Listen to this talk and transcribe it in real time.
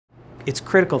It's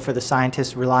critical for the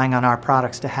scientists relying on our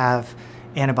products to have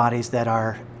antibodies that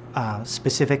are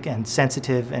specific and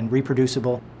sensitive and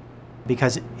reproducible,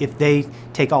 because if they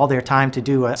take all their time to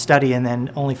do a study and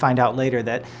then only find out later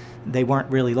that they weren't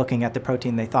really looking at the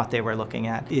protein they thought they were looking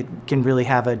at, it can really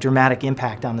have a dramatic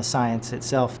impact on the science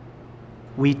itself.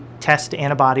 We test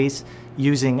antibodies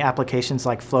using applications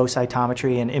like flow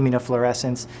cytometry and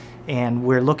immunofluorescence, and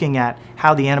we're looking at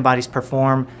how the antibodies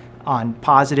perform on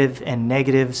positive and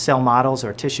negative cell models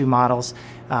or tissue models.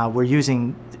 We're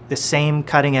using the same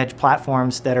cutting-edge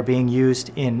platforms that are being used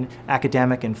in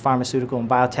academic and pharmaceutical and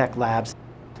biotech labs.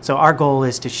 So our goal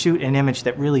is to shoot an image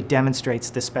that really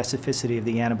demonstrates the specificity of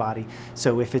the antibody.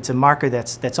 So if it's a marker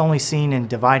that's only seen in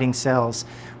dividing cells,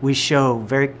 we show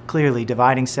very clearly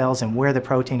dividing cells and where the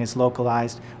protein is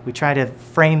localized. We try to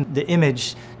frame the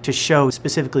image to show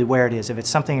specifically where it is. If it's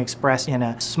something expressed in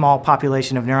a small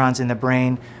population of neurons in the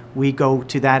brain, we go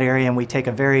to that area and we take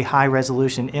a very high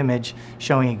resolution image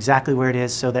showing exactly where it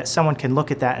is so that someone can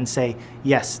look at that and say,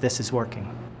 yes, this is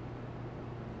working.